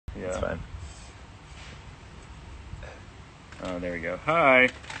Yeah. It's fine. Oh, there we go. Hi.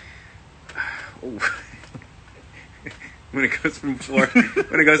 Ooh. When it goes from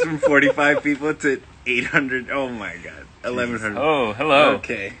 45 people to 800, oh my god, 1100. Oh, hello.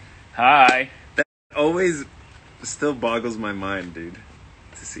 Okay. Hi. That always still boggles my mind, dude.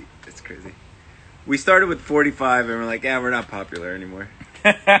 To see, it's crazy. We started with 45 and we're like, yeah, we're not popular anymore.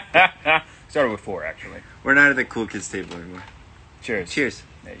 Started with 4, actually. We're not at the cool kids table anymore. Cheers. Cheers.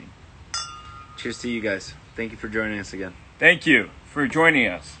 Hey. Cheers to you guys. Thank you for joining us again. Thank you for joining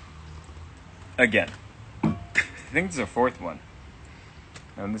us again. I think this is our 4th one.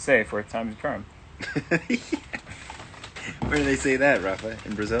 I'm to say, 4th time's a charm. Where do they say that, Rafa?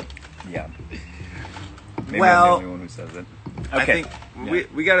 In Brazil? Yeah. Maybe Well, I'm the only one who says it. Okay. I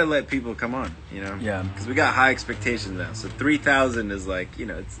think we got to let people come on, you know? Yeah. Because we got high expectations now. So 3,000 is like, you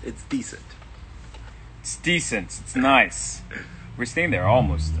know, it's decent. It's decent. It's nice. We're staying there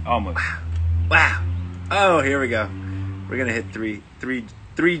almost. Wow. Oh, here we go. We're going to hit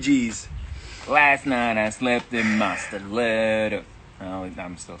three G's. Last night I slept in my stiletto. Oh,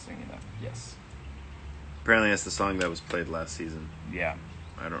 I'm still singing that. Yes. Apparently that's the song that was played last season. Yeah.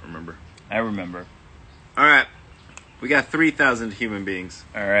 I don't remember. I remember. All right. We got 3,000 human beings.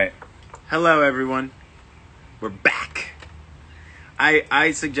 All right. Hello, everyone. We're back.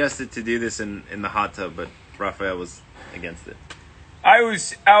 I suggested to do this in the hot tub, but Rafael was against it. I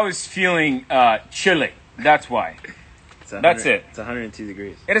was feeling chilly. That's why. That's it. It's 102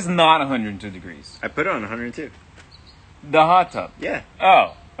 degrees. It is not 102 degrees. I put it on 102. The hot tub. Yeah.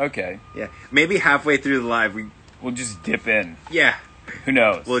 Oh, okay. Yeah. Maybe halfway through the live, We'll just dip in. Yeah. Who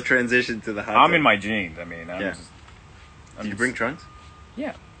knows? We'll transition to the hot tub. I'm in my jeans. I mean, Did you bring trunks?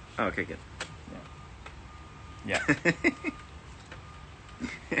 Yeah. Oh, okay, good. Yeah.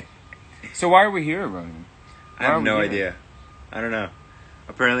 So why are we here, Ronen? I have no idea. I don't know.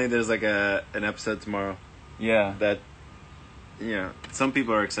 Apparently, there's like an episode tomorrow. Yeah. That, you know, some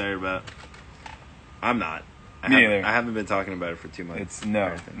people are excited about. I'm not. Me neither. I haven't been talking about it for 2 months. It's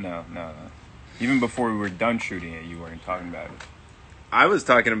no. Even before we were done shooting it, you weren't talking about it. I was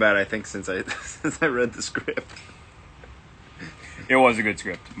talking about it, I think, since I read the script. It was a good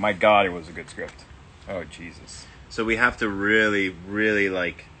script. My God, it was a good script. Oh, Jesus. So we have to really, really,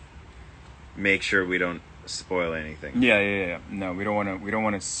 like, make sure we don't spoil anything. Yeah. No, we don't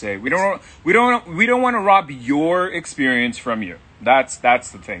want to say. We don't want to rob your experience from you. That's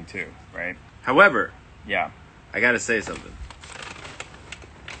the thing too, right? However, Yeah. I gotta say something.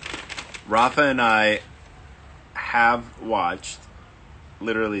 Rafa and I have watched,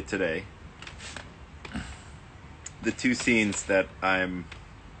 literally today, the 2 scenes that I'm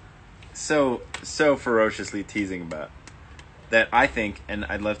so ferociously teasing about. That I think, and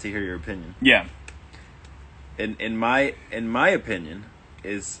I'd love to hear your opinion. Yeah. In my opinion,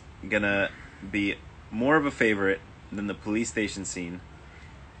 is gonna be more of a favorite than the police station scene,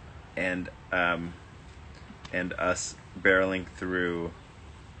 and us barreling through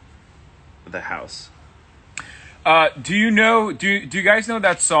the house. Do you know? Do you guys know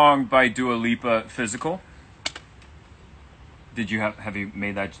that song by Dua Lipa, "Physical"? Did you have you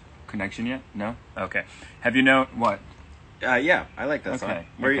made that connection yet? No. Okay. Have you known what? Yeah, I like that song.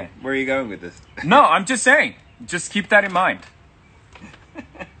 Where are you going with this? No, I'm just saying. Just keep that in mind.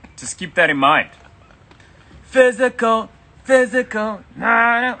 Just keep that in mind. Physical.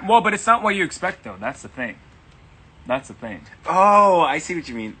 Nah. Well, but it's not what you expect, though. That's the thing. Oh, I see what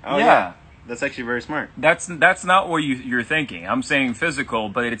you mean. Oh, Yeah. yeah. That's actually very smart. That's not what you're thinking. I'm saying physical,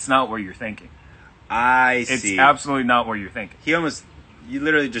 but it's not what you're thinking. I see. It's absolutely not what you're thinking. You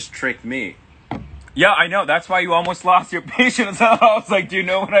literally just tricked me. Yeah, I know. That's why you almost lost your patience. I was like, do you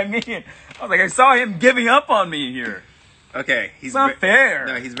know what I mean? I was like, I saw him giving up on me here. Okay, It's not fair.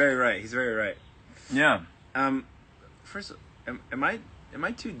 No, he's very right. Yeah. First, am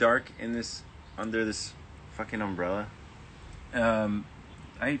I too dark under this fucking umbrella?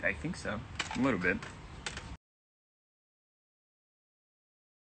 I think so. A little bit.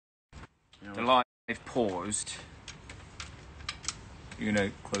 The live paused. You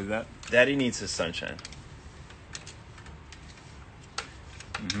gonna close that? Daddy needs his sunshine.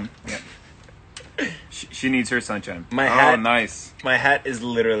 Yeah. She needs her sunshine. My hat. Oh, nice. My hat is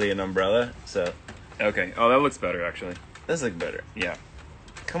literally an umbrella, so Okay. Oh, that looks better, actually. does look better. Yeah.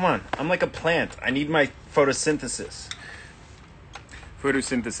 Come on, I'm like a plant. I need my photosynthesis.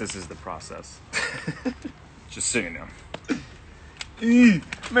 Photosynthesis is the process. Just so you know.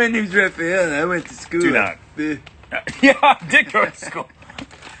 My name's Rafael. I went to school. Do not. Yeah, I did go to school.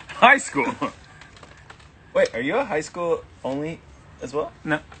 High school. Wait, are you a high school only as well?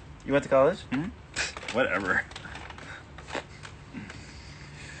 No. You went to college? Mm-hmm. Whatever.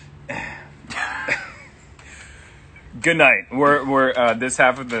 Good night. We're this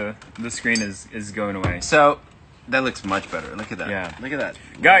half of the screen is going away. So that looks much better. Look at that. Yeah. Look at that.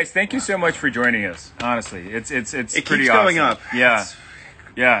 Guys, thank you so much for joining us. Honestly, it's It pretty keeps awesome. going up. Yeah,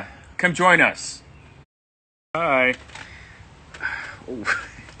 yeah. Come join us. Bye.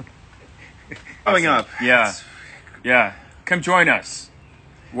 Going up. Yeah, yeah. Come join us.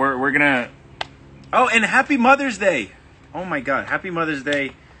 We're gonna. Oh, and happy Mother's Day. Oh my God, happy Mother's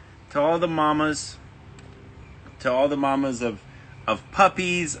Day to all the mamas. To all the mamas of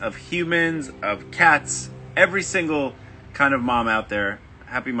puppies, of humans, of cats, every single kind of mom out there.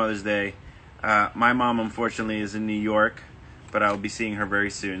 Happy Mother's Day. My mom, unfortunately, is in New York, but I'll be seeing her very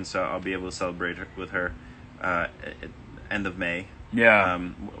soon, so I'll be able to celebrate with her at end of May. Yeah.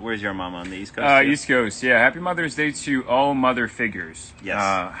 Where's your mom, on the East Coast? East Coast. Yeah. Happy Mother's Day to all mother figures.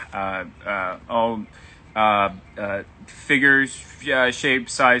 Yes. All figures,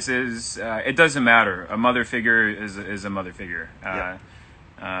 shapes, sizes. It doesn't matter. A mother figure is a mother figure. Yeah.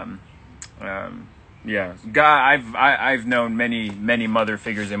 God, I've known many mother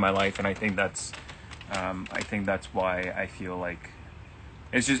figures in my life, and I think that's why I feel like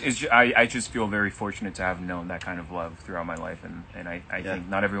I just feel very fortunate to have known that kind of love throughout my life, and I think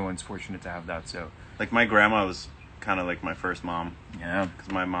not everyone's fortunate to have that. So like my grandma was kind of like my first mom. Yeah.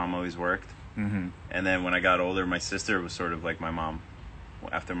 Because my mom always worked. Mm-hmm. And then when I got older, my sister was sort of like my mom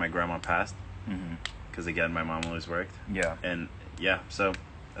after my grandma passed. Because again, my mom always worked. Yeah. And yeah, so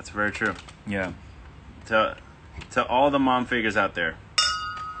that's very true. Yeah. To all the mom figures out there,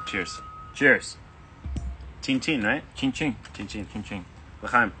 cheers. Cheers. Chin chin, right? Ching ching. Chin chin. Ching ching.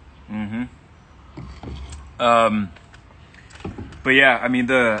 L'chaim. But yeah, I mean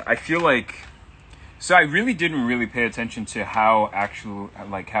I feel like, so I really didn't really pay attention to how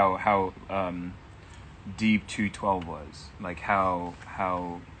deep 212 was. Like how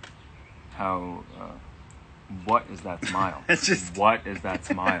what is that smile? It's just what is that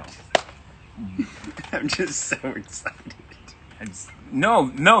smile? I'm just so excited.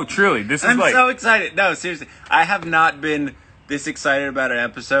 No, truly, this is I'm like so excited. No, seriously, I have not been this excited about an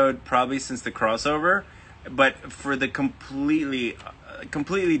episode probably since the crossover, but for the completely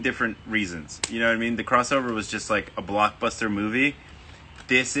different reasons. You know what I mean? The crossover was just like a blockbuster movie.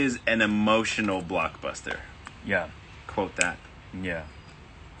 This is an emotional blockbuster. Yeah. Quote that. Yeah.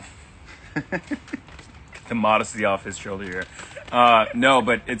 The modesty off his shoulder here. No,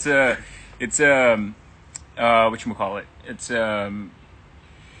 but it's whatchamacallit? It's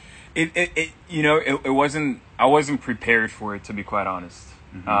it wasn't, I wasn't prepared for it, to be quite honest.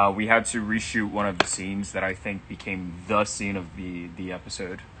 We had to reshoot one of the scenes that I think became the scene of the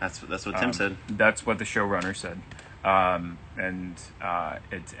episode. That's what Tim said. That's what the showrunner said. And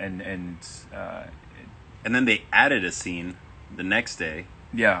then they added a scene the next day.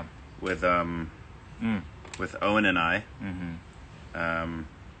 Yeah. With Owen and I.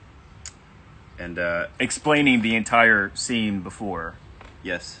 Explaining the entire scene before.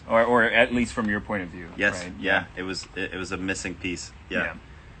 Yes. Or at least from your point of view. Yes. Right? Yeah. It was a missing piece. Yeah. Yeah.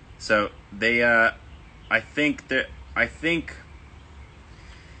 So they, I think the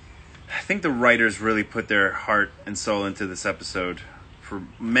writers really put their heart and soul into this episode for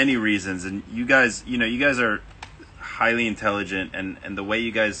many reasons, and you guys are highly intelligent, and the way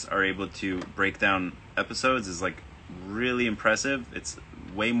you guys are able to break down episodes is like really impressive. It's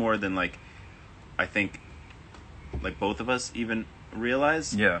way more than like I think like both of us even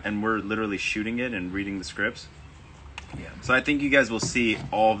realize. Yeah. And we're literally shooting it and reading the scripts. Yeah. So I think you guys will see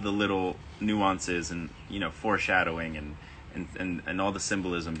all of the little nuances and foreshadowing and all the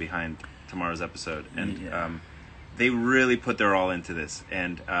symbolism behind tomorrow's episode. And they really put their all into this.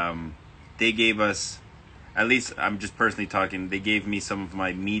 And they gave us, at least I'm just personally talking, they gave me some of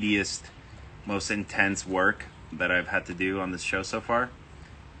my meatiest, most intense work that I've had to do on this show so far.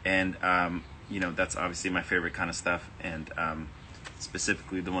 And that's obviously my favorite kind of stuff. And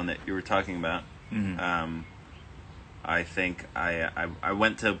specifically the one that you were talking about. I think I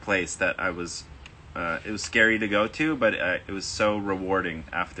went to a place that I was it was scary to go to, but it was so rewarding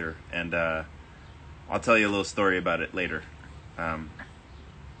after, and I'll tell you a little story about it later. I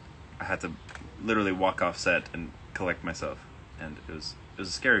had to literally walk off set and collect myself, and it was a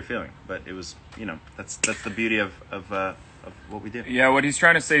scary feeling, but it was that's the beauty of what we do. Yeah, what he's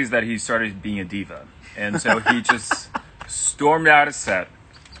trying to say is that he started being a diva, and so he just stormed out of set.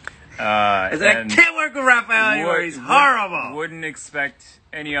 I can't work with Rafael anymore. He's horrible. Wouldn't expect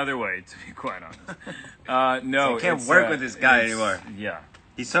any other way, to be quite honest. No, I can't work with this guy anymore. Yeah,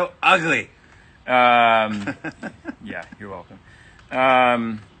 he's so ugly. Yeah, you're welcome.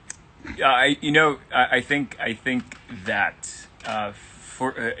 I think that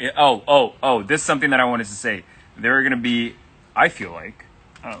This is something that I wanted to say. There are going to be, I feel like,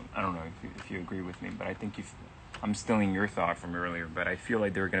 I don't know if you agree with me, but I think I'm stealing your thought from earlier, but I feel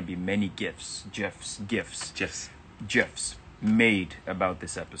like there are going to be many GIFs made about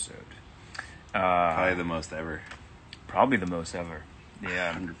this episode. Probably the most ever.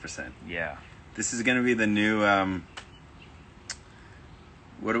 Yeah. 100%. Yeah. This is going to be the new,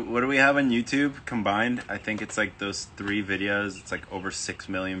 what do we have on YouTube combined? I think it's like those 3 videos. It's like over 6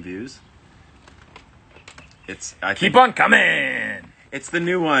 million views. Keep on coming! It's the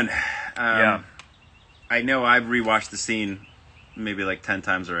new one. Yeah. I know I've rewatched the scene maybe like 10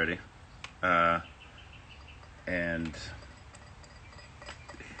 times already. And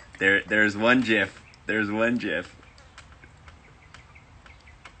there's one GIF. I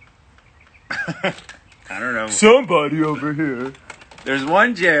don't know. Somebody over here. There's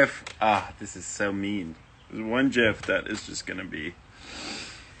one GIF. This is so mean. There's one GIF that is just gonna be.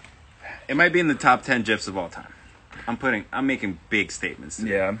 It might be in the top 10 GIFs of all time. I'm making big statements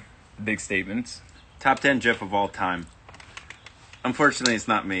today. Yeah, big statements. Top 10 GIF of all time. Unfortunately, it's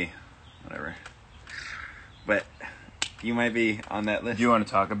not me. Whatever. But you might be on that list. Do you want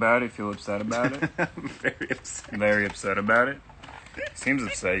to talk about it? Feel upset about it? I'm very upset. Very upset about it? Seems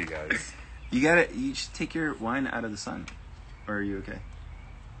upset, you guys. You should take your wine out of the sun. Or are you okay?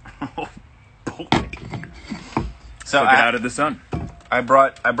 Oh, boy. So Took it out of the sun. I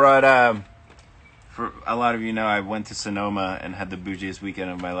brought for a lot of you know, I went to Sonoma and had the bougiest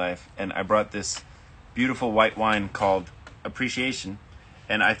weekend of my life, and I brought this beautiful white wine called Appreciation,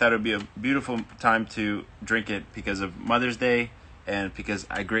 and I thought it would be a beautiful time to drink it because of Mother's Day, and because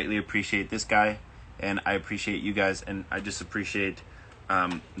I greatly appreciate this guy, and I appreciate you guys, and I just appreciate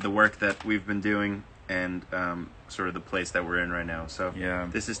the work that we've been doing, and sort of the place that we're in right now. So yeah,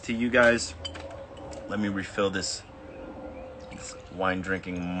 this is to you guys. Let me refill this wine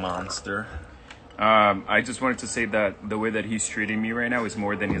drinking monster. I just wanted to say that the way that he's treating me right now is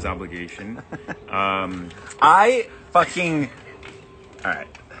more than his obligation. I fucking... Alright.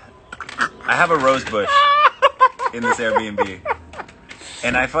 I have a rose bush in this Airbnb.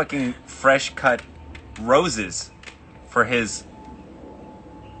 And I fucking fresh cut roses for his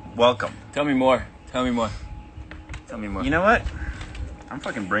welcome. Tell me more. You know what? I'm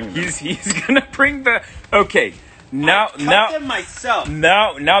fucking bringing them. He's gonna bring the... Okay. Now them myself.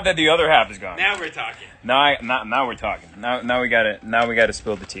 Now that the other half is gone. Now we're talking. Now we're talking. Now we gotta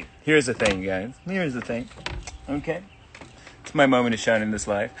spill the tea. Here's the thing, guys. Okay. It's my moment to shine in this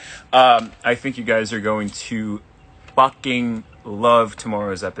life. I think you guys are going to fucking love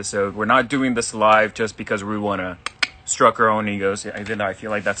tomorrow's episode. We're not doing this live just because we want to stroke our own egos, even though I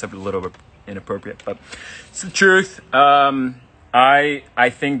feel like that's a little bit inappropriate, but it's the truth. I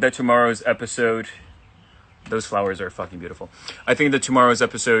think that tomorrow's episode... Those flowers are fucking beautiful. I think that tomorrow's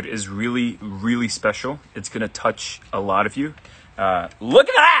episode is really, really special. It's going to touch a lot of you. Look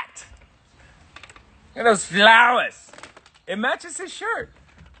at that! Look at those flowers. It matches his shirt.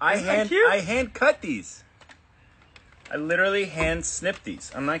 I hand cut these. I literally hand snipped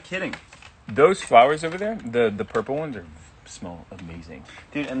these. I'm not kidding. Those flowers over there, the purple ones, smell amazing.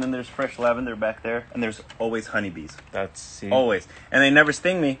 Dude, and then there's fresh lavender back there. And there's always honeybees. That's... Always. And they never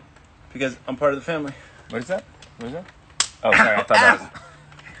sting me because I'm part of the family. What is that? Oh, sorry. I thought that was...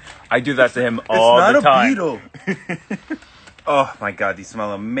 I do that to him all the time. It's not a beetle. Oh, my God. These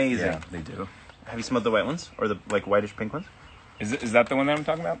smell amazing. Yeah, they do. Have you smelled the white ones? Or the, like, whitish pink ones? Is that the one that I'm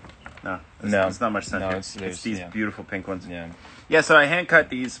talking about? No. No. It's not much scent here. It's these yeah. beautiful pink ones. Yeah. Yeah, so I hand cut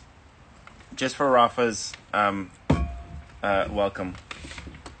these just for Rafa's welcome.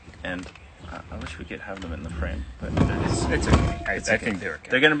 And... I wish we could have them in the frame, but it's okay. I think they're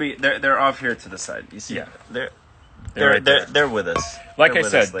okay. They're gonna be they're off here to the side. You see, yeah, they're with us. Like I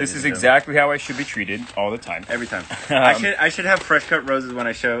said, this is exactly how I should be treated all the time. Every time. I should have fresh cut roses when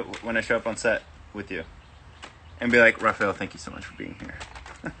I show up on set with you, and be like, Rafael, thank you so much for being here.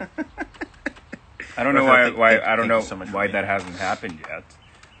 I don't know why that hasn't happened yet,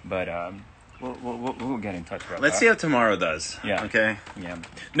 but We'll get in touch about Let's see how tomorrow does. Yeah. Okay. Yeah.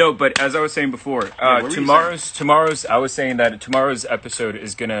 No, but as I was saying before, tomorrow's. I was saying that tomorrow's episode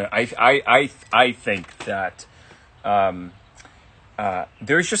is gonna. I think that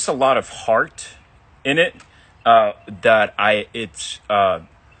there's just a lot of heart in it. There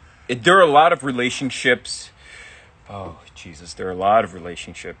are a lot of relationships. Oh, Jesus. There are a lot of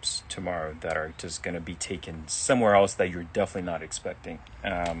relationships tomorrow that are just going to be taken somewhere else that you're definitely not expecting.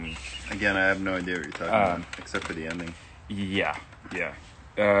 Again, I have no idea what you're talking about, except for the ending. Yeah.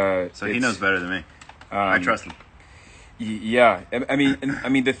 So he knows better than me. I trust him. Yeah. I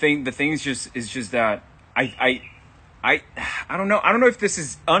mean, the thing is just that I don't know. I don't know if this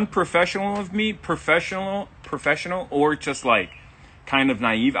is unprofessional of me, professional, or just like kind of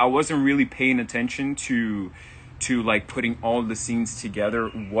naive. I wasn't really paying attention to like putting all the scenes together,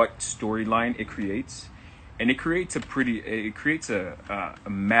 what storyline it creates, and it creates a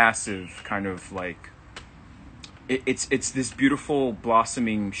massive kind of like it's this beautiful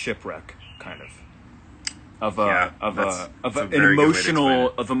blossoming shipwreck kind of an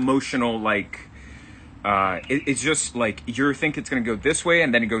emotional like. It's just like you think it's going to go this way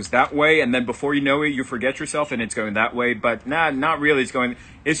and then it goes that way, and then before you know it you forget yourself and it's going that way, but not really.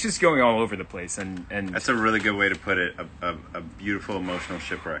 It's just going all over the place, and that's a really good way to put it. A beautiful emotional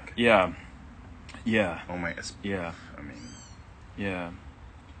shipwreck. Yeah. Oh my. Yeah. I mean. Yeah.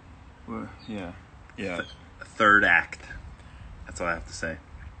 Well, yeah. Third act. That's all I have to say.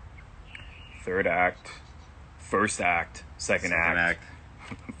 Third act. First act. Second act.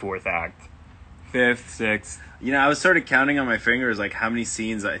 Fourth act. Fifth, sixth. You know, I was sort of counting on my fingers like how many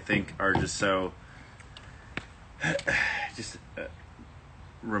scenes I think are just so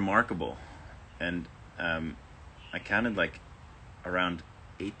remarkable, and I counted like around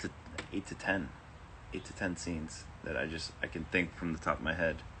 8 to 10 scenes that I can think from the top of my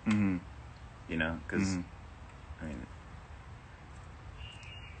head. Mm-hmm. You know, because I mean,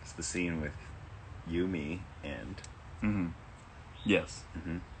 it's the scene with you, me, and. Mm-hmm. Yes.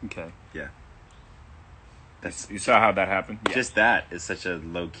 Mm-hmm. Okay. Yeah. You saw how that happened? Yeah. Just that is such a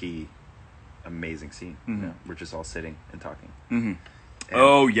low-key, amazing scene. Mm-hmm. You know? We're just all sitting and talking. Mm-hmm.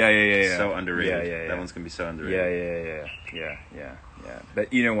 Oh, yeah. So underrated. Yeah. That one's going to be so underrated. Yeah.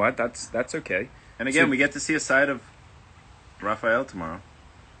 But you know what? That's okay. And again, we get to see a side of Rafael tomorrow.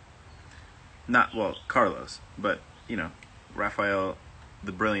 Carlos, but, you know, Rafael,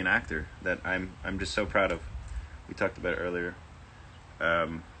 the brilliant actor that I'm just so proud of. We talked about it earlier.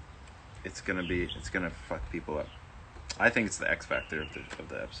 It's gonna fuck people up. I think it's the X factor of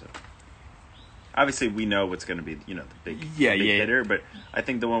the episode. Obviously, we know what's gonna be, you know, the big hitter, but I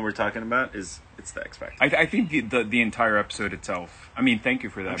think the one we're talking about it's the X factor. I think the entire episode itself. I mean, thank you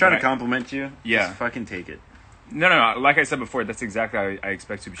for that. I'm trying to compliment you. Yeah, just fucking take it. No. Like I said before, that's exactly how I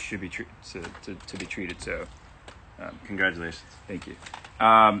expect to be treated. So, congratulations. Thank you.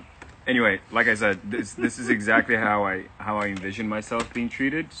 Anyway, like I said, this is exactly how I envision myself being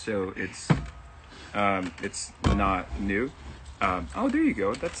treated. So it's not new. There you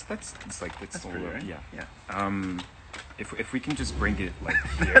go. That's pretty right. Yeah. If we can just bring it like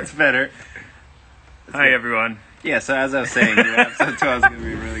here. That's better. Hi everyone. Yeah. So as I was saying, episode 12 is gonna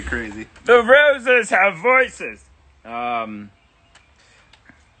be really crazy. The roses have voices.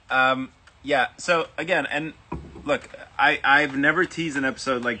 Yeah. So again, and. Look, I've never teased an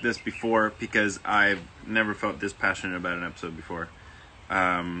episode like this before because I've never felt this passionate about an episode before.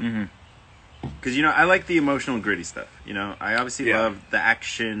 Because, you know, I like the emotional, gritty stuff. You know, I obviously love the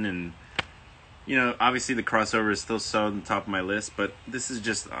action and, you know, obviously the crossover is still so on the top of my list, but this is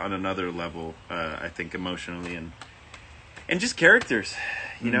just on another level, I think, emotionally and just characters.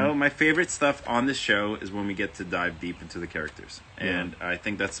 You know, my favorite stuff on this show is when we get to dive deep into the characters. And I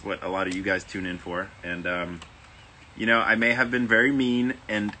think that's what a lot of you guys tune in for. And, you know, I may have been very mean,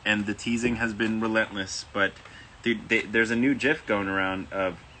 and the teasing has been relentless, but there's a new GIF going around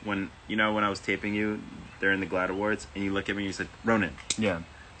of when I was taping you during the GLAAD Awards, and you look at me and you said, Ronen. Yeah.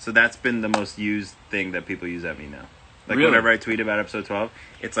 So that's been the most used thing that people use at me now. Like, really? Whenever I tweet about episode 12,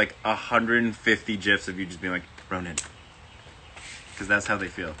 it's like 150 GIFs of you just being like, Ronen. Because that's how they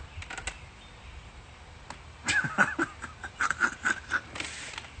feel.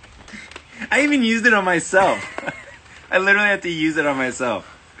 I even used it on myself. I literally had to use it on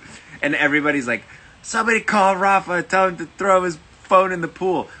myself. And everybody's like, somebody call Rafa, tell him to throw his phone in the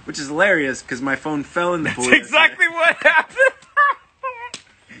pool. Which is hilarious because my phone fell in the pool. That's exactly what happened.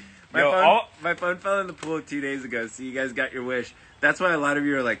 My phone fell in the pool 2 days ago, so you guys got your wish. That's why a lot of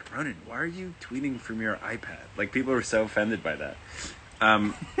you are like, Ronen, why are you tweeting from your iPad? Like, people were so offended by that.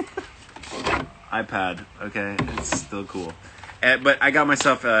 iPad, okay, it's still cool. But I got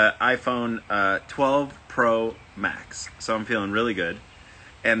myself an iPhone 12 Pro Max, so I'm feeling really good.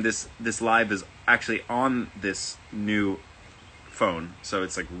 And this live is actually on this new phone, so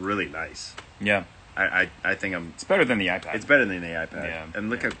it's like really nice. Yeah. I think It's better than the iPad. It's better than the iPad. Yeah. And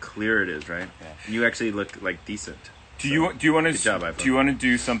look how clear it is, right? Yeah. You actually look like decent. Do you want to? Good job, iPhone. Do you want to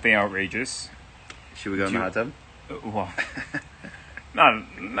do something outrageous? Should we go in the hot tub? Well,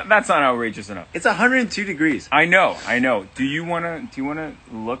 that's not outrageous enough. It's 102 degrees. I know. Do you want to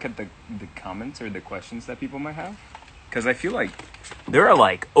look at the comments or the questions that people might have? Because I feel like there are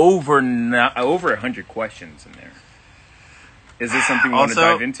like over 100 questions in there. Is this something we want to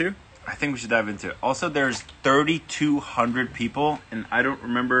dive into? I think we should dive into it. Also, there's 3,200 people, and I don't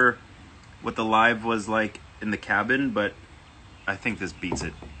remember what the live was like in the cabin, but I think this beats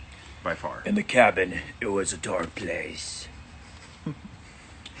it by far. In the cabin, it was a dark place.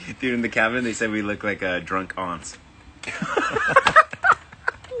 Dude, in the cabin, they said we look like drunk aunts.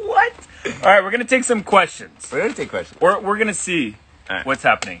 What? All right, we're going to take some questions. We're going to take questions. We're going to see what's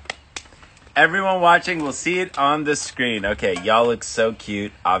happening. Everyone watching will see it on the screen. Okay, y'all look so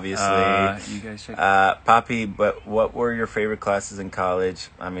cute, obviously. You guys check. Poppy, but what were your favorite classes in college?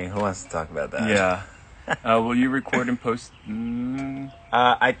 I mean, who wants to talk about that? Yeah. Will you record and post?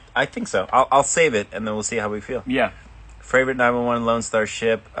 I think so. I'll save it, and then we'll see how we feel. Yeah. Favorite 911 Lone Star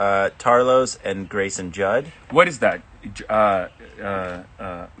ship, Tarlos and Grace and Judd. What is that?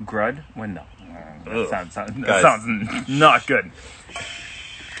 Grud? When no. That sounds not good.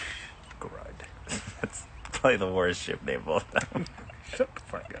 Grud. That's probably the worst ship name of all time. Shut the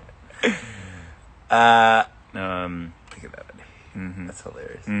fuck up. Look at that. Mm-hmm. That's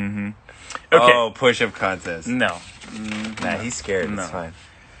hilarious. Mm-hmm. Okay. Oh, push-up contest. No. Nah, he's scared. No. It's fine.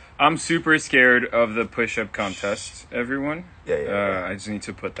 I'm super scared of the push-up contest, everyone. Yeah. I just need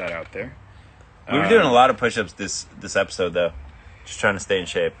to put that out there. We were doing a lot of push-ups this episode, though. Just trying to stay in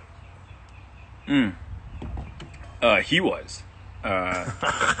shape. He was.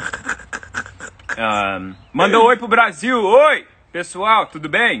 Manda oi pro Brasil. Oi, pessoal, tudo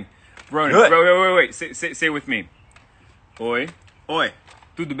bem? Ronen, wait. Say with me. Oi,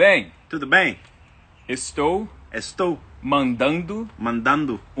 tudo bem? Tudo bem? Estou mandando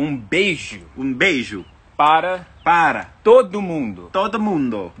mandando beijo para todo mundo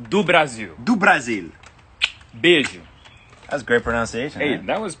do Brasil. Beijo. That's great pronunciation. Hey, man.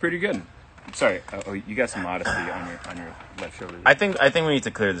 that was pretty good. Sorry. You got some modesty on your left shoulder. I think we need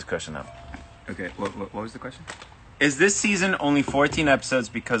to clear this question up. Okay. What was the question? Is this season only 14 episodes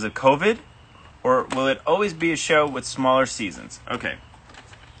because of COVID, or will it always be a show with smaller seasons? Okay.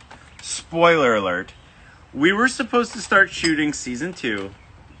 Spoiler alert. We were supposed to start shooting season 2,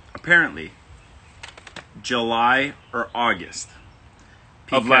 apparently, July or August.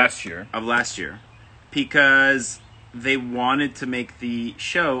 Of last year. Because they wanted to make the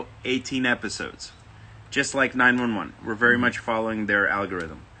show 18 episodes. Just like 911. We're very much following their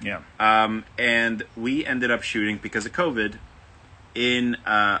algorithm. Yeah. And we ended up shooting, because of COVID, in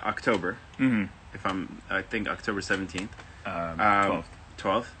October. Mm-hmm. I think October 17th.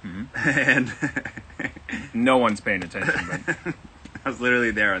 12th. Mm-hmm. And no one's paying attention, but I was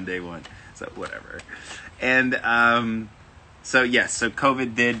literally there on day one. So whatever. And so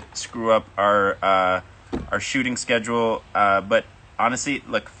COVID did screw up our shooting schedule. But honestly,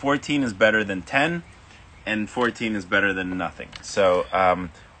 like 14 is better than 10, and 14 is better than nothing. So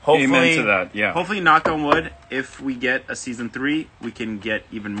hopefully, amen to that. Yeah. Hopefully, knock on wood, if we get a season 3, we can get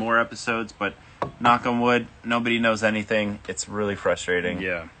even more episodes. But knock on wood, nobody knows anything. It's really frustrating.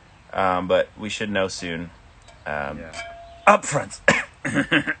 Yeah. But we should know soon. Up front.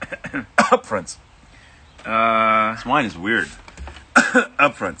 Up front. This wine is weird.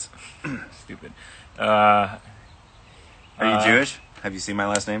 Up front. Stupid. Are you Jewish? Have you seen my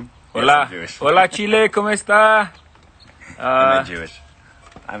last name? Hola. Yes, I'm Jewish. Hola, Chile. ¿Cómo está? I'm not Jewish.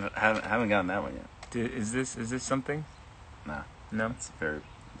 I haven't gotten that one yet. Is this something? No.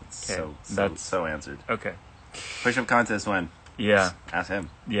 It's so answered. Okay. Push-up contest when? Yeah. Ask him.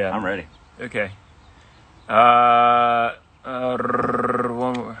 Yeah. I'm ready. Okay.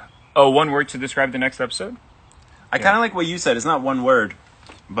 One word to describe the next episode? I kind of like what you said. It's not one word,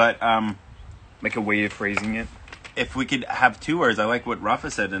 but like a way of phrasing it. If we could have 2 words, I like what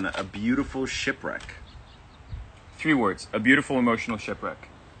Rafa said, in a beautiful shipwreck. 3 words. A beautiful emotional shipwreck.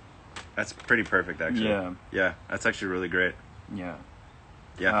 That's pretty perfect, actually. Yeah. Yeah, that's actually really great. Yeah.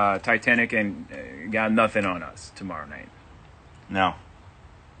 Yeah. Titanic and got nothing on us tomorrow night. No.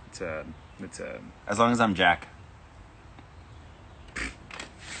 It's a. As long as I'm Jack.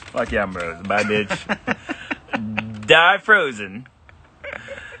 Fuck yeah, bro. Bye, bitch. Die frozen.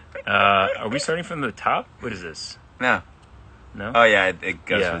 Are we starting from the top? What is this? No. No? Oh, yeah, it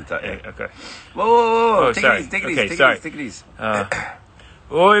goes from the top. Yeah. Okay. Whoa. Take it easy. Take it easy.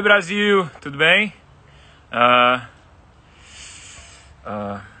 Oi, Brasil. Tudo bem?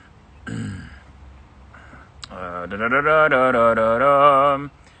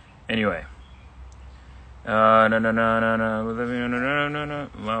 Anyway.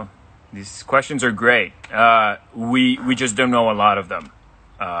 Well, these questions are great. We just don't know a lot of them.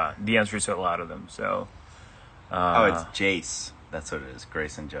 The answers to a lot of them. So. It's Jace. That's what it is.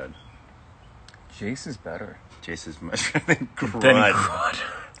 Grace and Judd. Jace is better. Jace is much better than Grud.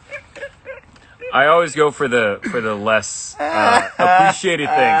 I always go for the less appreciated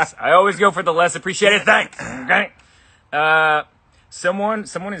things. I always go for the less appreciated things. Okay. Someone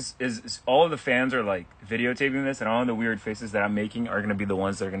is all of the fans are like videotaping this, and all of the weird faces that I'm making are gonna be the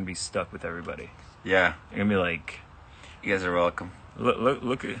ones that are gonna be stuck with everybody. Yeah. They're gonna be like, You guys are welcome.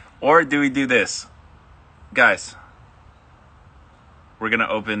 look at. Or do we do this, guys? We're gonna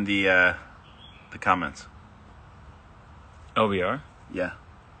open the comments. Oh, we are. Yeah.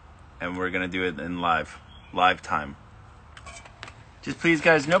 And we're gonna do it in live time. Just please,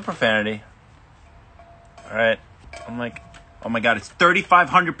 guys, no profanity. All right. I'm like, oh my God, it's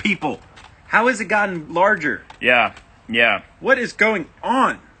 3,500 people. How has it gotten larger? Yeah. What is going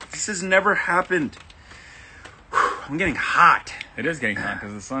on? This has never happened. I'm getting hot. It is getting hot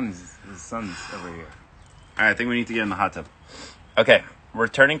because the sun's over here. All right, I think we need to get in the hot tub. Okay, we're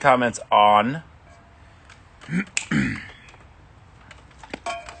turning comments on.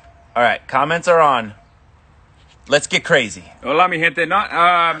 All right, comments are on. Let's get crazy. Hola, mi gente.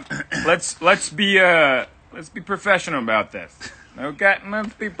 Not let's be professional about this. Okay,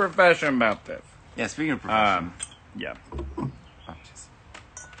 let's be professional about this. Yeah, speaking of professional. Yeah. Oh, jeez.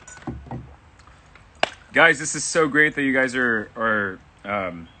 Guys, this is so great that you guys are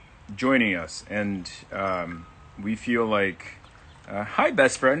joining us, and we feel like hi,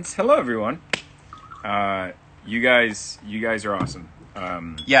 best friends. Hello, everyone. You guys are awesome.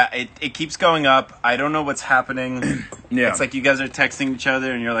 Yeah, it keeps going up. I don't know what's happening. Yeah, it's like you guys are texting each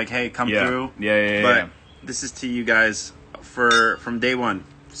other, and you're like, "Hey, come through." Yeah. But this is to you guys from day one.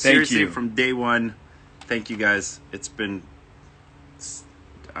 Seriously, from day one. Thank you guys. It's been.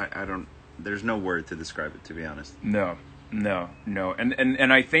 I don't. There's no word to describe it, to be honest. No.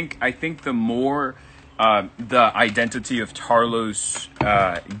 And I think the more the identity of Tarlos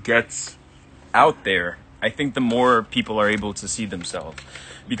gets out there, I think the more people are able to see themselves.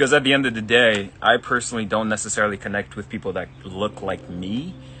 Because at the end of the day, I personally don't necessarily connect with people that look like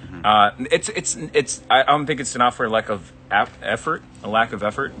me. Mm-hmm. I don't think it's not for a lack of effort,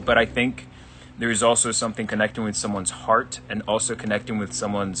 but I think there's also something connecting with someone's heart and also connecting with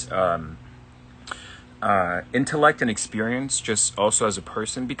someone's intellect and experience, just also as a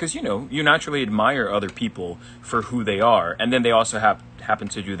person, because you naturally admire other people for who they are, and then they also happen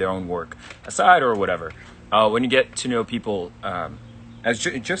to do their own work aside or whatever. When you get to know people as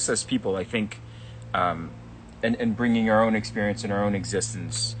just as people, I think, and bringing our own experience and our own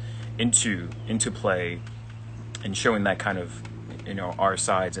existence into play, and showing that kind of our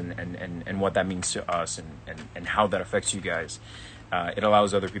sides and what that means to us and how that affects you guys. It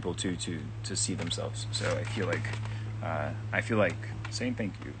allows other people to see themselves. So I feel like saying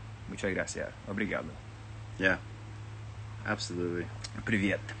thank you. Muchas gracias. Obrigado. Yeah, absolutely.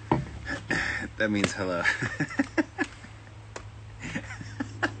 Привет. That means hello.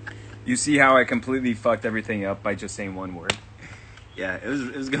 You see how I completely fucked everything up by just saying one word? Yeah, it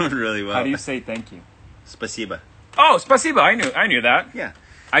was going really well. How do you say thank you? Spasiba. Oh, spasiba. I knew that. Yeah.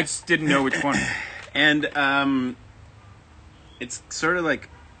 I just didn't know which one. And it's sort of like,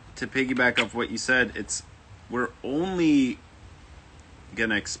 to piggyback off what you said, we're only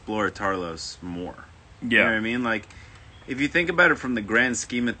gonna explore Tarlos more. Yeah. You know what I mean? Like, if you think about it from the grand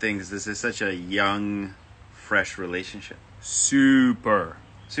scheme of things, this is such a young, fresh relationship. Super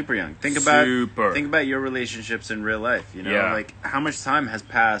young. Think about your relationships in real life. Yeah. Like, how much time has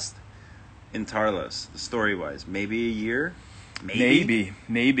passed in Tarlos, story-wise? Maybe a year? Maybe.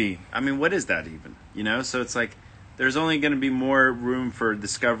 I mean, what is that even? So it's like, there's only going to be more room for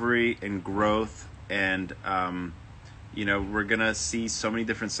discovery and growth, and we're going to see so many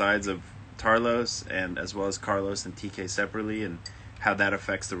different sides of Tarlos, and as well as Carlos and TK separately, and how that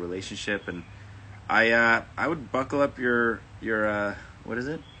affects the relationship. And I would buckle up your what is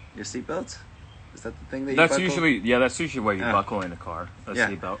it? Your seatbelt? Is that the thing that you buckle? That's usually what you buckle in a car. A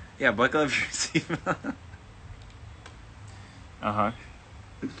seatbelt. Yeah, buckle up your seatbelt. Uh-huh.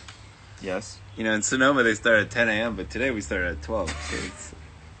 Yes. In Sonoma they start at 10 a.m., but today we started at 12. So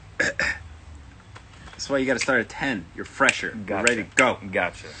that's why you got to start at 10. You're fresher. Gotcha. You're ready to go.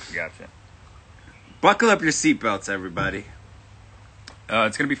 Gotcha. Buckle up your seatbelts, everybody.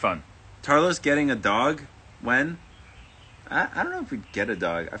 It's going to be fun. Tarlos getting a dog? When? I don't know if we'd get a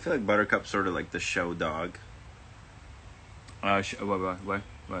dog. I feel like Buttercup's sort of like the show dog. What?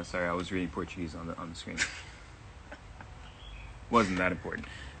 Sorry, I was reading Portuguese on the screen. Wasn't that important.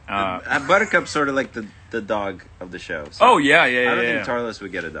 Buttercup's sort of like the dog of the show. So oh yeah. I don't think Tarlos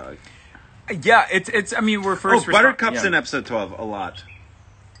would get a dog. Yeah, it's. I mean, we're first. Buttercup's in episode 12 a lot.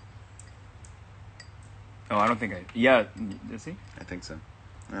 Oh, I don't think I. Yeah, is he? I think so.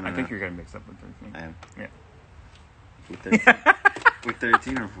 I think you're getting mixed up with 13. I am. Yeah. With 13. With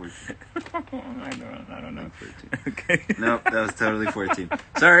 13 or 14? I don't know. 14. Okay. Nope, that was totally 14.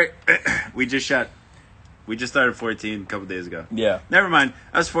 Sorry, we just started 14 a couple days ago. Yeah. Never mind.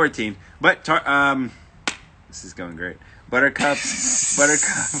 I was 14. But this is going great. Buttercup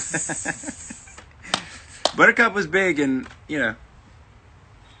Buttercup was big, and what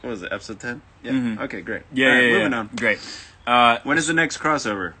was it, episode 10? Yeah. Mm-hmm. Okay, great. Yeah, all right, yeah, moving on. Great. When is the next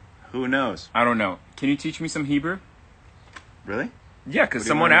crossover? Who knows? I don't know. Can you teach me some Hebrew? Really? Yeah, because What do you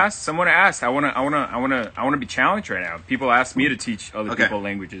someone wanna- asked. Someone asked. I wanna be challenged right now. People ask me to teach other Okay. people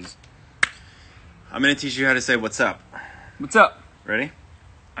languages. I'm gonna teach you how to say what's up. What's up? Ready?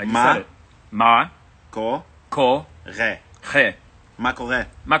 I just Ma. said it. Ma. Ko Ko. re. He. Ma ko re.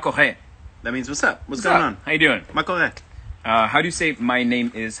 Ma ko he. That means what's up? What's What's going up? on? How you doing? Ma ko re. How do you say my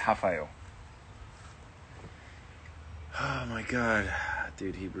name is Rafael? Oh my god,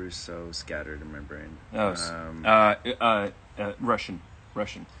 dude, Hebrew is so scattered in my brain. Russian.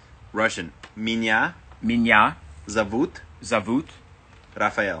 Russian. Меня Меня зовут зовут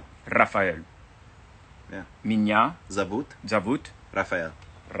Rafael. Rafael. Yeah. Меня Zovut зовут Rafael.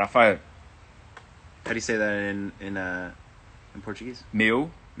 Rafael. How do you say that in Portuguese?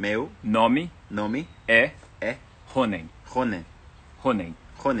 Meu Meu nome nome é é Ronen. Ronen. Ronen.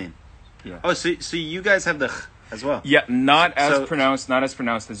 Ronen. Yeah. Oh, so you guys have the ch as well. Yeah, not So- as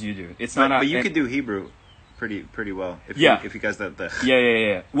pronounced as you do. It's not. But you could do Hebrew pretty well if Yeah. you guys have the ch.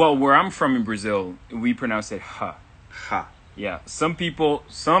 Yeah. Well, where I'm from in Brazil, we pronounce it ha. Ha. Yeah. Some people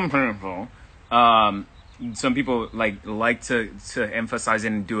like to emphasize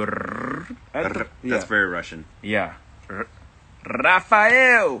it and do R. yeah. That's very Russian. Yeah.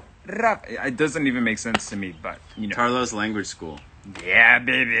 Rafael. It doesn't even make sense to me, but you know. Carlos Language School. Yeah,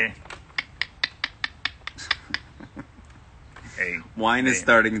 baby. Hey, Wine is hey.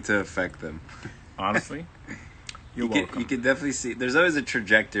 starting to affect them. Honestly, you're You welcome. can definitely see. There's always a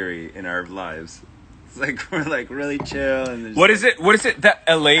trajectory in our lives. It's like we're like really chill and there's What is it that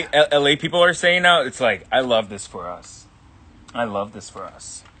LA people are saying now? It's like, I love this for us. I love this for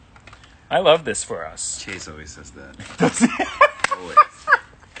us. I love this for us. Chase always says that. Always.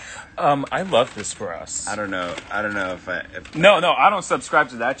 I love this for us. I don't know if No, I don't subscribe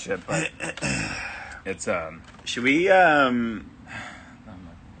to that shit, but it's Should we I'm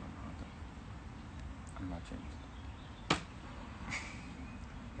not changed.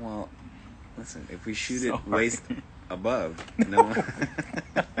 well listen, if we shoot Sorry. it waist above, no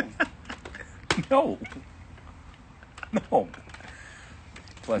No.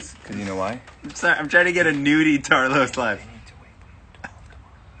 Plus, because you know why? I'm sorry, I'm trying to get a nudie Tarlos live.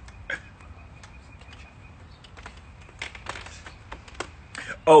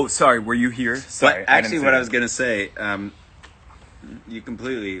 Oh, sorry. Were you here? Sorry. But actually didn't what say I was gonna say, you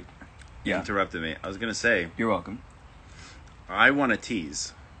completely Yeah. interrupted me. I was gonna say You're welcome. I wanna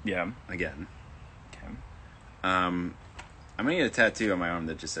tease Yeah. again. Okay. I'm gonna get a tattoo on my arm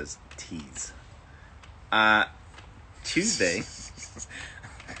that just says tease. Tuesday.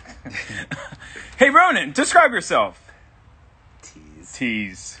 Hey, Ronen, describe yourself. Tease.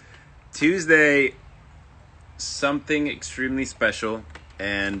 Tease. Tuesday, something extremely special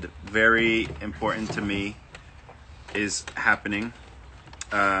and very important to me is happening.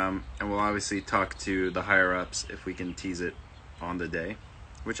 And we'll obviously talk to the higher ups if we can tease it on the day,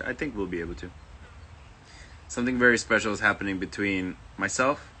 which I think we'll be able to. Something very special is happening between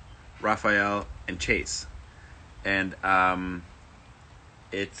myself, Rafael, and Chase. And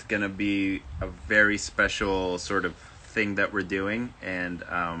it's going to be a very special sort of thing that we're doing. And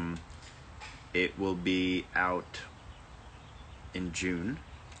it will be out in June.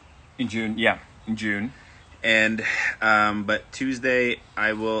 In June, yeah. In June. And but Tuesday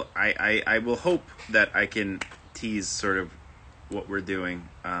I will hope that I can tease sort of what we're doing.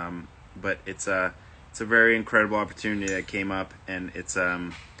 But it's a very incredible opportunity that came up, and it's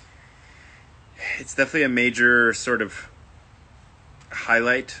definitely a major sort of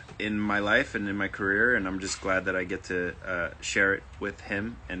highlight in my life and in my career, and I'm just glad that I get to share it with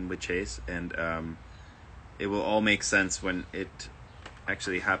him and with Chase, and it will all make sense when it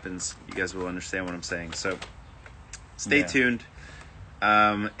actually happens. You guys will understand what I'm saying, so stay tuned.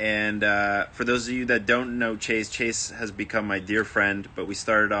 And for those of you that don't know Chase has become my dear friend, but we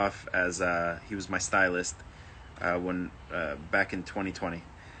started off as he was my stylist when back in 2020.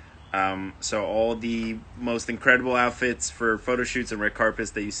 So all the most incredible outfits for photo shoots and red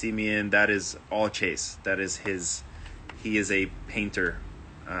carpets that you see me in, that is all Chase. That is he is a painter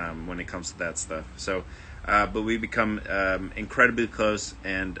when it comes to that stuff. So, but we become incredibly close,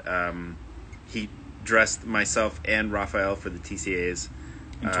 and he dressed myself and Rafael for the TCAs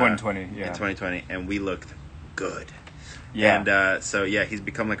In 2020, yeah. in 2020, and we looked good. Yeah. And so yeah, he's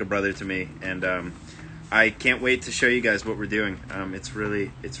become like a brother to me, and I can't wait to show you guys what we're doing. It's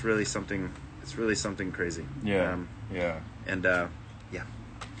really something. It's really something crazy. Yeah. Yeah. And yeah.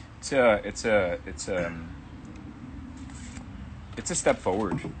 It's a step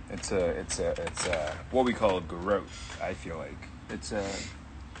forward. It's a what we call growth. I feel like it's a.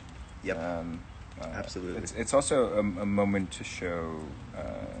 Yep. Absolutely. It's also a moment to show,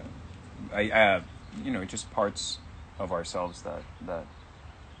 just parts of ourselves that.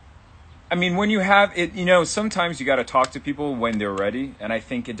 I mean, when you have it, sometimes you got to talk to people when they're ready, and I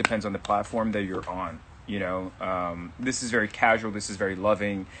think it depends on the platform that you're on. This is very casual, this is very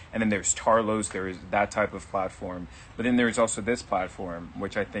loving, and then there's Tarlo's, there is that type of platform, but then there's also this platform,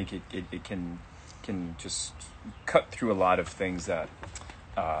 which I think it can just cut through a lot of things that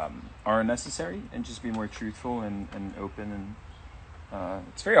are necessary and just be more truthful and open, and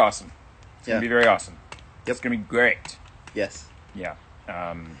it's very awesome. It's gonna be very awesome. Yep. It's gonna be great. Yes. Yeah.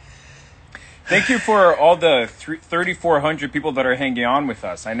 Thank you for all the 3,400 people that are hanging on with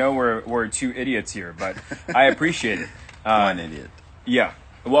us. I know we're two idiots here, but I appreciate it. One idiot. Yeah.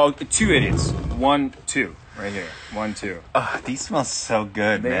 Well, two idiots. 1, 2. Right here. 1, 2. Oh, these smell so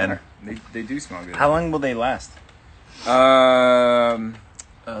good, man. They do smell good. How long will they last? Let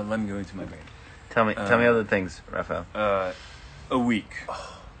me go into my brain. Tell me other things, Rafael. A week.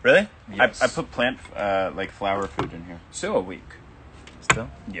 Oh, really? Yes. I put plant like flower food in here. So a week. Still?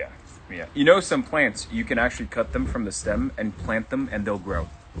 Yeah. Some plants, you can actually cut them from the stem and plant them and they'll grow.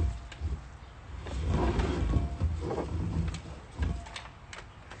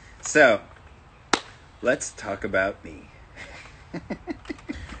 So, let's talk about me.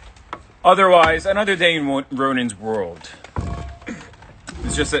 Otherwise, another day in Ronen's world.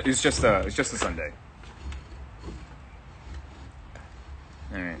 It's just a Sunday.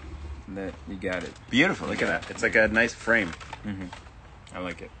 All right, you got it. Beautiful. Look at that. It's like a nice frame. Mm-hmm. I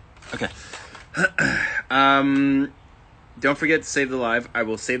like it. Okay. Don't forget to save the live. I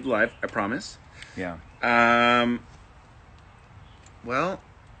will save the live. I promise. Yeah. Well,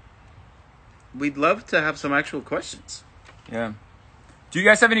 we'd love to have some actual questions. Yeah. Do you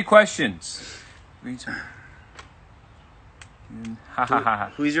guys have any questions? Who's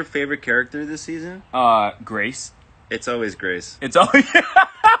your favorite character this season? Grace. It's always Grace. It's always.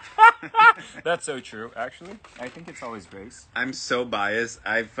 That's so true. Actually, I think it's always Grace. I'm so biased.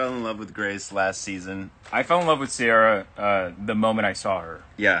 I fell in love with Grace last season. I fell in love with Sierra the moment I saw her.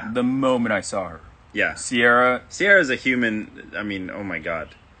 Yeah. The moment I saw her. Yeah. Sierra's a human. I mean, oh my God.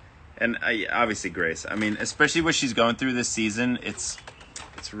 And obviously Grace. I mean, especially what she's going through this season, it's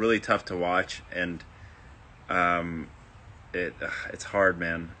really tough to watch, and it's hard,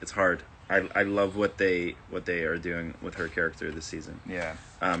 man. It's hard. I love what they are doing with her character this season. Yeah.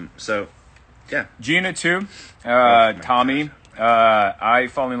 So, yeah. Gina too. Tommy. I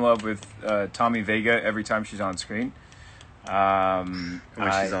fall in love with Tommy Vega every time she's on screen. When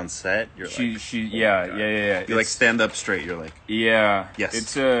she's on set, you're yeah. You like stand up straight. You're like, yeah. Yes.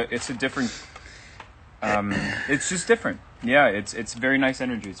 It's a different. It's just different. Yeah. It's very nice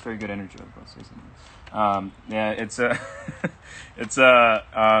energy. It's very good energy.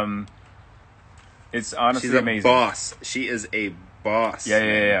 It's honestly she's a amazing. Boss. She is a boss.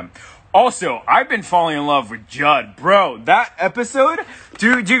 Yeah. Also, I've been falling in love with Judd, bro. That episode.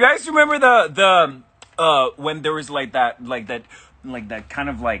 Do you guys remember the when there was like that kind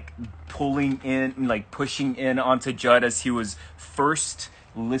of like pulling in, like pushing in onto Judd as he was first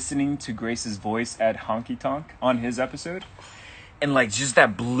listening to Grace's voice at Honky Tonk on his episode, and like just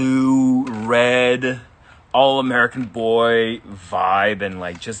that blue red all American boy vibe and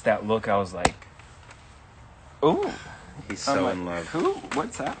like just that look, I was like, ooh. He's so in love.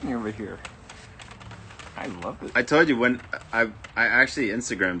 What's happening over here? I love it. I told you when I actually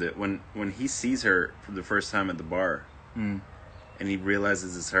Instagrammed it when he sees her for the first time at the bar, and he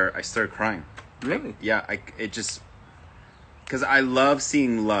realizes it's her. I start crying. Really? It just because I love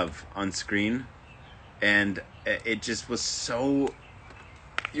seeing love on screen, and it just was so.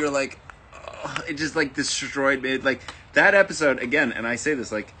 You're like, it just like destroyed me. Like that episode again, and I say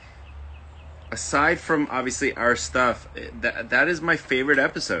this like. Aside from obviously our stuff, that is my favorite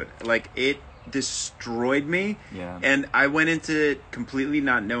episode. Like it destroyed me, and I went into it completely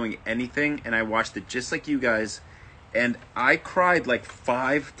not knowing anything, and I watched it just like you guys, and I cried like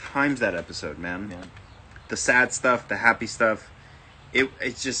 5 times that episode, man. Yeah. The sad stuff, the happy stuff,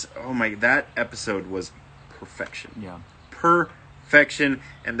 it's just that episode was perfection. Yeah, perfection,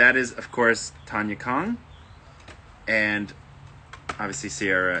 and that is of course Tanya Kong, and obviously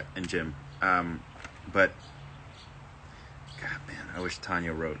Sierra and Jim. But God, man, I wish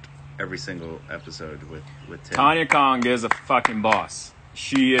Tanya wrote. every single episode with Tim. Tanya Kong is a fucking boss.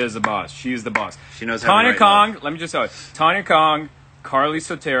 She is a boss. She is the boss. She knows how to Tanya write Kong, love. let me just tell you. Tanya Kong, Carly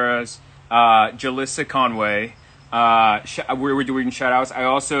Soteras, Jalissa Conway. We're doing shout outs. I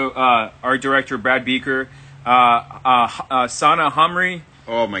also, our director, Brad Beaker, Sana Hamri.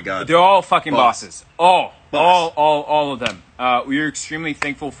 Oh my God. They're all fucking Boss. bosses. Boss. All of them. We are extremely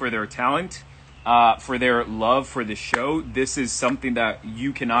thankful for their talent, for their love for the show. This is something that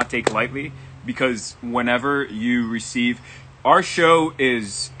you cannot take lightly, because whenever you receive, our show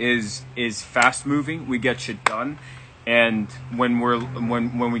is fast moving. We get shit done, and when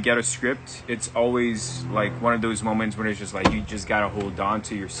we get a script, it's always like one of those moments when it's just like you just gotta hold on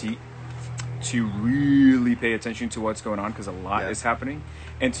to your seat to really pay attention to what's going on, because a lot is happening,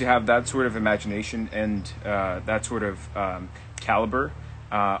 and to have that sort of imagination and that sort of caliber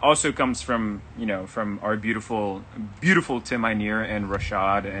also comes from from our beautiful Tim Einir and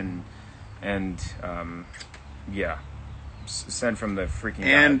Rashad and sent from the freaking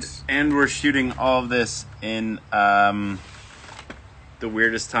gods. And we're shooting all of this in the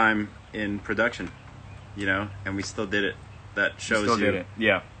weirdest time in production, and we still did it. That shows Still you. did it.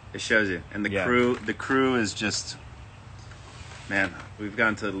 Yeah. It shows you. And the crew is just, man, we've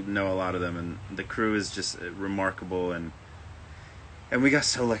gotten to know a lot of them, and the crew is just remarkable, and we got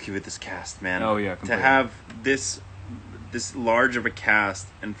so lucky with this cast, man. Oh yeah, completely. To have this large of a cast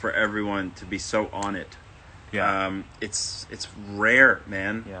and for everyone to be so on it. Yeah. It's rare,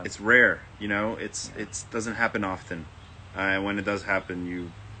 man. Yeah. It's rare, it doesn't happen often. And when it does happen,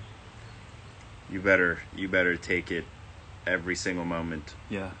 you better take it every single moment.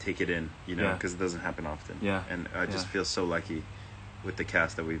 Yeah. Take it in, because it doesn't happen often. Yeah. And I just feel so lucky with the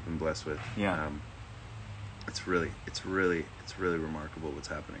cast that we've been blessed with. Yeah. It's really remarkable what's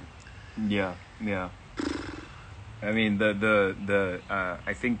happening. Yeah. Yeah. I mean the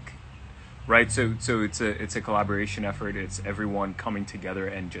I think, right, so it's a collaboration effort. It's everyone coming together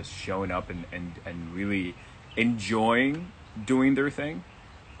and just showing up and really enjoying doing their thing.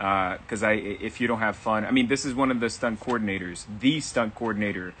 Because if you don't have fun, I mean, this is one of the stunt coordinators,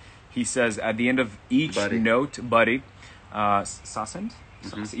 he says at the end of each note, Buddy Sassend?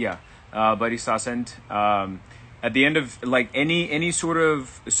 Mm-hmm. Yeah, Buddy Sassend, at the end of like any sort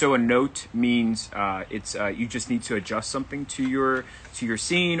of, so a note means it's you just need to adjust something to your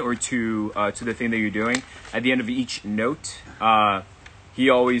scene or to the thing that you're doing. At the end of each note, he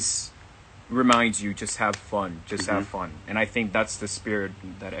always reminds you, just have fun, have fun. And I think that's the spirit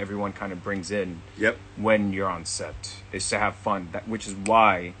that everyone kind of brings in. Yep. When you're on set, is to have fun, which is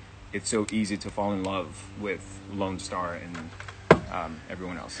why it's so easy to fall in love with Lone Star and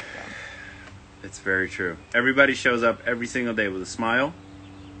everyone else. It's very true. Everybody shows up every single day with a smile.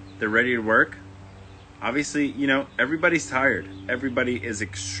 They're ready to work. Obviously, everybody's tired. Everybody is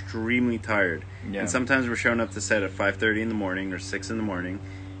extremely tired. Yeah. And sometimes we're showing up to set at 5:30 in the morning or 6 in the morning,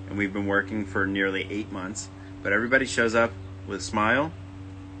 and we've been working for nearly 8 months. But everybody shows up with a smile,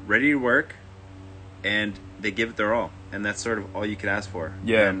 ready to work, and they give it their all. And that's sort of all you could ask for.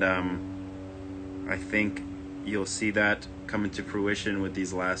 Yeah. And I think you'll see that come into fruition with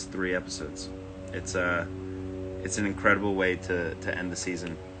these last 3 episodes. It's an incredible way to end the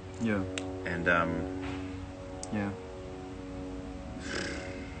season. Yeah. And yeah.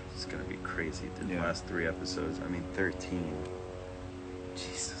 It's gonna be crazy. The last 3 episodes. I mean, 13.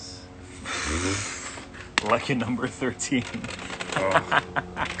 Jesus. Lucky number 13. Oh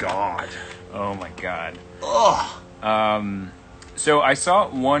God. Oh my God. Oh. So I saw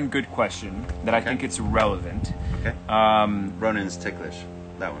one good question that I think it's relevant. Okay. Ronen's ticklish.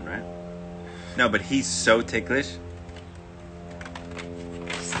 That one, right? No, but he's so ticklish.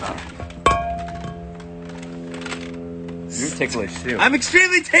 Stop. You're ticklish too. I'm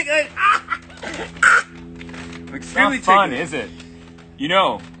extremely ticklish. I'm extremely Not fun, ticklish. is it?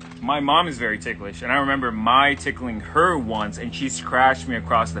 My mom is very ticklish, and I remember my tickling her once, and she scratched me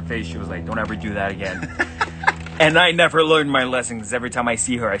across the face. She was like, "Don't ever do that again." And I never learned my lessons. Every time I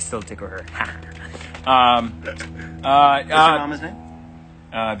see her, I still tickle her. What's your mama's name?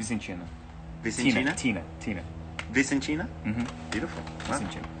 Vicentina. Vicentina? Tina. Vicentina? Mm-hmm. Beautiful. Wow.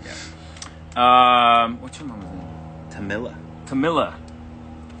 Vicentina, yeah. What's your mama's name? Tamila.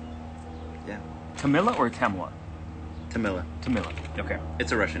 Yeah. Tamila or Tamla? Tamila. Okay.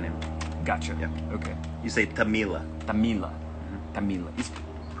 It's a Russian name. Gotcha. Yeah. Okay. You say Tamila. Tamila. Mm-hmm. Tamila. Is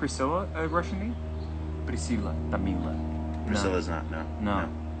Priscilla a Russian name? Priscilla. Tamila. Priscilla's not. No. No.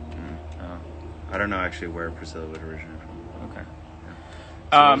 Mm-hmm. I don't know actually where Priscilla would originate from. Okay.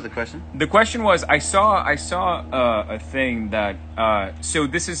 So what was the question? The question was, I saw a thing that so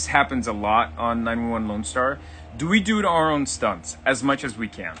this happens a lot on 911 Lone Star. do we do our own stunts as much as we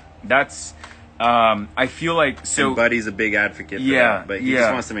can? That's I feel like so. And Buddy's a big advocate for that, but he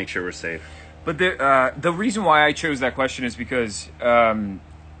just wants to make sure we're safe. But the reason why I chose that question is because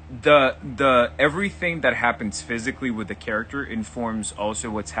the everything that happens physically with the character informs also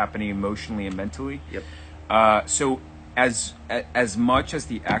what's happening emotionally and mentally. Yep. So as much as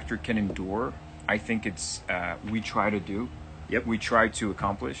the actor can endure, I think it's we try to do. Yep. We try to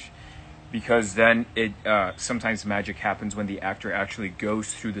accomplish. Because then it sometimes magic happens when the actor actually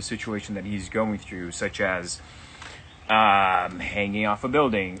goes through the situation that he's going through, such as hanging off a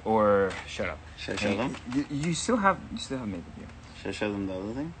building or shut up. Should I show them? You still have makeup here. Should I show them the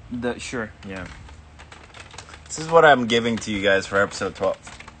other thing? Sure, yeah. This is what I'm giving to you guys for episode 12.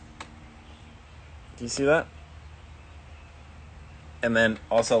 Do you see that? And then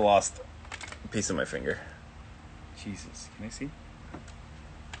also lost a piece of my finger. Jesus, can I see?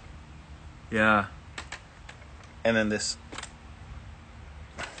 Yeah. And then this.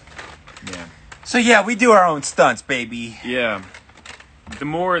 Yeah. So yeah, we do our own stunts, baby. Yeah. The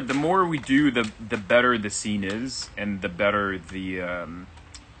more we do, the better the scene is, and the better the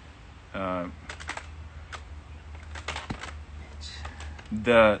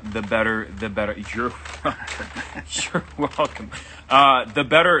better you're welcome.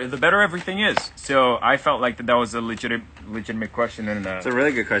 The better everything is. So I felt like that was a legitimate question, and it's a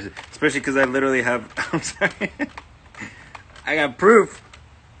really good question, especially because I literally have. I'm sorry. I got proof.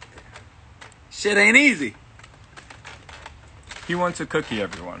 Shit ain't easy. He wants a cookie,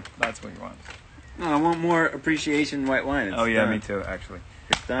 everyone. That's what he wants. No, I want more appreciation white wine. It's yeah, done. me too. Actually,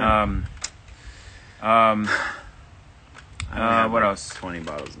 it's done. What else? 20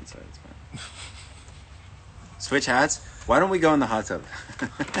 bottles inside. It's fine. Switch hats. Why don't we go in the hot tub?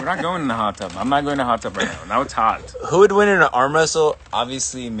 We're not going in the hot tub. I'm not going in the hot tub right now. Now it's hot. Who would win in an arm wrestle?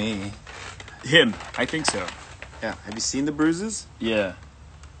 Obviously me. Him. I think so. Yeah. Have you seen the bruises? Yeah.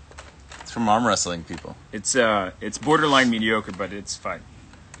 It's from arm wrestling people. It's borderline mediocre, but it's fine.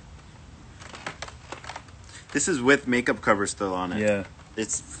 This is with makeup cover still on it. Yeah.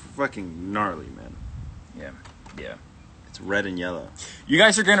 It's fucking gnarly, man. Yeah. Yeah. It's red and yellow. You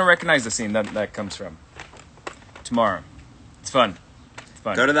guys are gonna recognize the scene that comes from tomorrow. It's fun. It's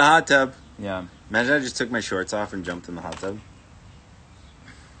fun. Go to the hot tub. Yeah. Imagine I just took my shorts off and jumped in the hot tub.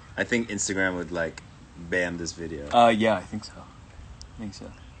 I think Instagram would like ban this video. Yeah, I think so.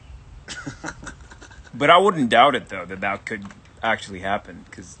 But I wouldn't doubt it though that could actually happen,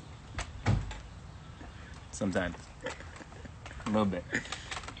 because sometimes a little bit.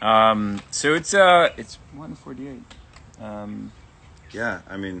 So it's 1:48. Yeah,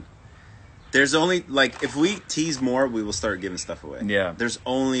 I mean, there's only like if we tease more, we will start giving stuff away. Yeah. There's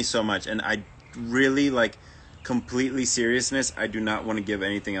only so much, and I really like completely seriousness. I do not want to give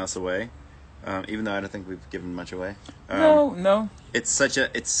anything else away, even though I don't think we've given much away. No. It's such a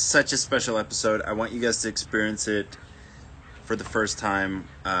special episode. I want you guys to experience it for the first time,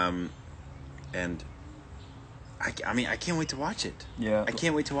 and I mean I can't wait to watch it. Yeah. I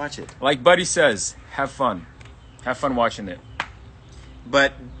can't wait to watch it. Like Buddy says, have fun watching it.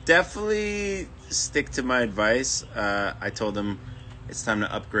 But definitely stick to my advice. I told him it's time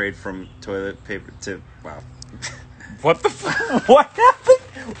to upgrade from toilet paper to What the what happened?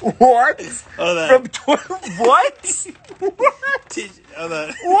 What? From what? What? Hold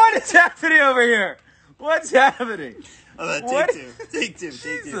on. What is happening over here? What's happening? Hold on. What? Take two.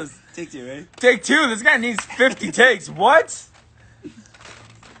 Jesus. Take two, right? Take two. This guy needs 50 takes. What?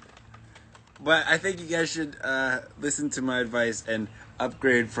 But I think you guys should listen to my advice and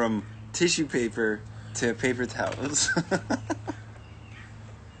upgrade from tissue paper to paper towels.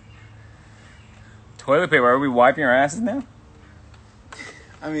 Toilet paper. Are we wiping our asses now?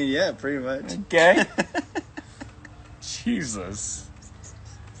 I mean, yeah, pretty much. Okay. Jesus.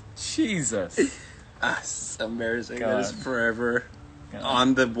 It's embarrassing. God. That is forever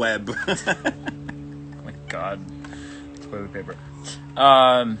on the web. Oh my God. Toilet paper.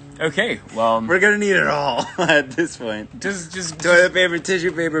 Okay, well, We're gonna need it all at this point. just Toilet paper,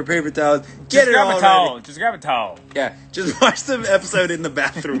 tissue paper, paper towels. Get it grab all a towel. ready. Just grab a towel. Yeah, just watch the episode in the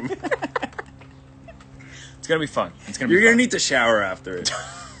bathroom. It's gonna be fun. You're gonna need to shower after it.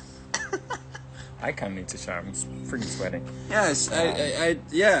 I kind of need to shower. I'm freaking sweating. Yes, I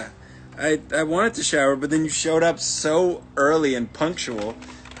wanted to shower, but then you showed up so early and punctual,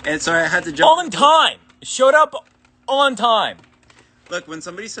 and so I had to jump. On time. Showed up on time. Look, when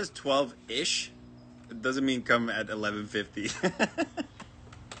somebody says 12-ish, it doesn't mean come at 11:50.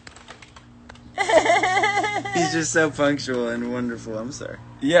 He's just so punctual and wonderful. I'm sorry.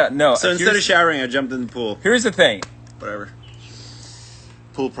 Yeah, no. So instead of showering, I jumped in the pool. Here's the thing. Whatever.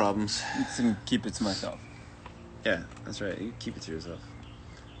 Pool problems. I'm just gonna keep it to myself. Yeah, that's right. You keep it to yourself.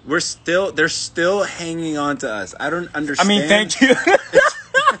 They're still hanging on to us. I don't understand. I mean, thank you.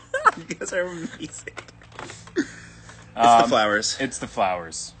 You guys are amazing. It's the flowers. It's the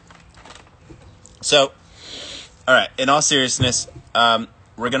flowers. So, all right. In all seriousness,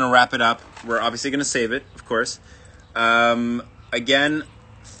 we're gonna wrap it up. We're obviously gonna save it, of course. Again,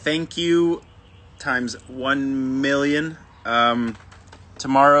 thank you times 1,000,000.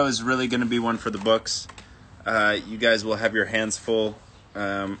 Tomorrow is really gonna be one for the books. You guys will have your hands full.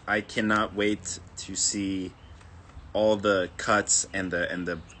 I cannot wait to see all the cuts and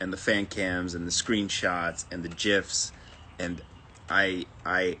the fan cams and the screenshots and the GIFs, and I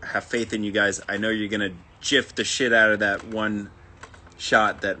have faith in you guys. I know you're gonna GIF the shit out of that one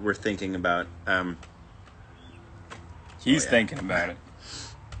shot that we're thinking about. He's thinking about it.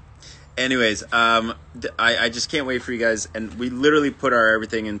 Anyways, I just can't wait for you guys, and we literally put our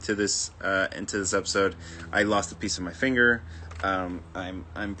everything into this episode. I lost a piece of my finger.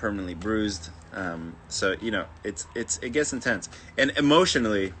 I'm permanently bruised. So it gets intense, and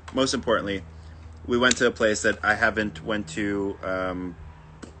emotionally, most importantly, we went to a place that I haven't went to.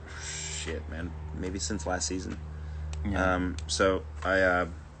 Maybe since last season. Yeah. So I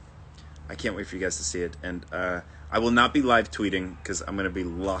can't wait for you guys to see it, and I will not be live tweeting because I'm gonna be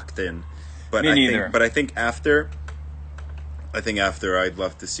locked in. But Me neither. I think after, I'd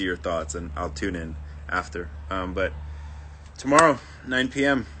love to see your thoughts, and I'll tune in after. But tomorrow, 9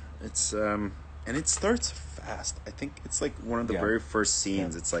 p.m. It's and it starts fast. I think it's like one of the very first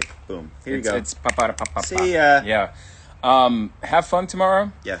scenes. It's like boom. Here you go. It's pa. See ya. Yeah. Have fun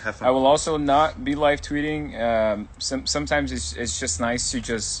tomorrow. Yeah, have fun. I will also not be live tweeting. Sometimes it's just nice to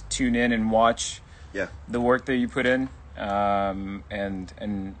just tune in and watch the work that you put in.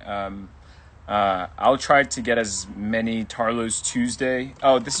 I'll try to get as many Tarlo's Tuesday.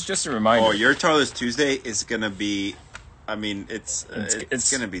 Oh, this is just a reminder. Oh, your Tarlo's Tuesday is gonna be. I mean, it's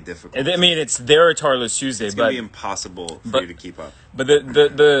gonna be difficult. I mean, it's their Tarlo's Tuesday, it's gonna be impossible for you to keep up. But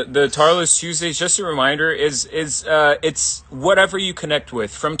the Tarlo's Tuesday, just a reminder, is it's whatever you connect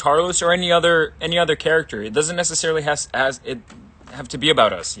with from Tarlos or any other character. It doesn't necessarily have to be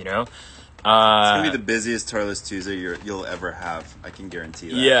about us, you know. It's gonna be the busiest Tarlo's Tuesday you'll ever have. I can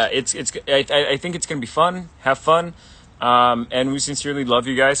guarantee that. Yeah, I think it's gonna be fun. Have fun. And we sincerely love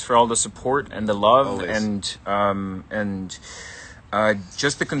you guys for all the support and the love. Always. and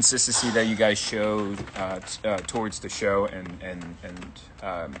just the consistency that you guys showed towards the show, and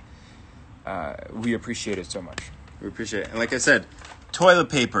we appreciate it so much. We appreciate it. And like I said, toilet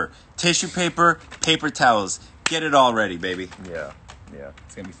paper, tissue paper, paper towels. Get it all ready, baby. Yeah.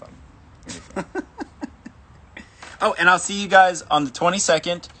 It's gonna be fun. Oh, and I'll see you guys on the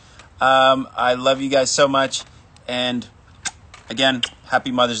 22nd. I love you guys so much. And again,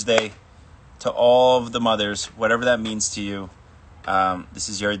 happy Mother's Day to all of the mothers, whatever that means to you. This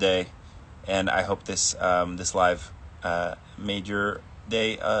is your day, and I hope this live made your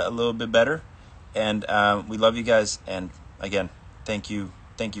day a little bit better. And we love you guys. And again, thank you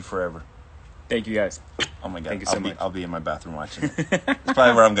forever. Thank you guys. Oh my God, thank you so much. I'll be in my bathroom watching it. It's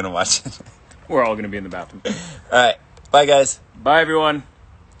probably where I'm gonna watch it. We're all gonna be in the bathroom. All right, bye guys. Bye everyone.